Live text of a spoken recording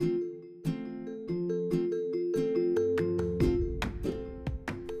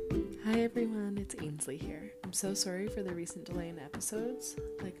I'm so sorry for the recent delay in episodes.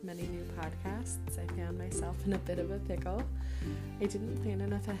 Like many new podcasts, I found myself in a bit of a pickle. I didn't plan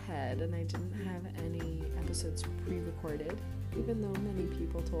enough ahead, and I didn't have any episodes pre-recorded, even though many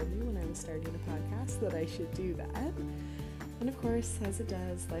people told me when I was starting a podcast that I should do that. And of course, as it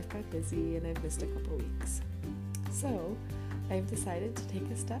does, life got busy and I've missed a couple weeks. So I've decided to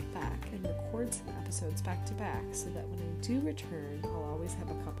take a step back and record some episodes back to back so that when I do return, I'll always have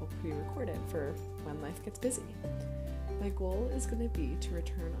a couple pre-recorded for when life gets busy. My goal is going to be to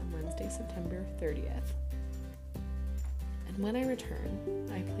return on Wednesday, September 30th. And when I return,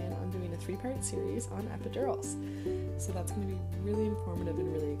 I plan on doing a 3-part series on epidurals. So that's going to be really informative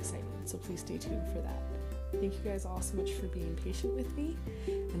and really exciting. So please stay tuned for that. Thank you guys all so much for being patient with me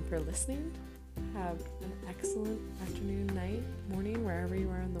and for listening. Have an excellent afternoon, night, morning, wherever you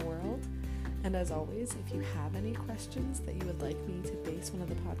are in the world. And as always, if you have any questions that you would like me to base one of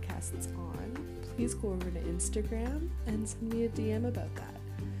the podcasts on, please go over to Instagram and send me a DM about that.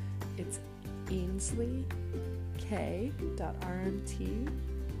 It's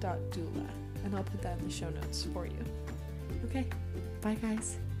ainsleyk.rmt.doula, and I'll put that in the show notes for you. Okay, bye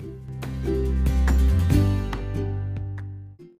guys.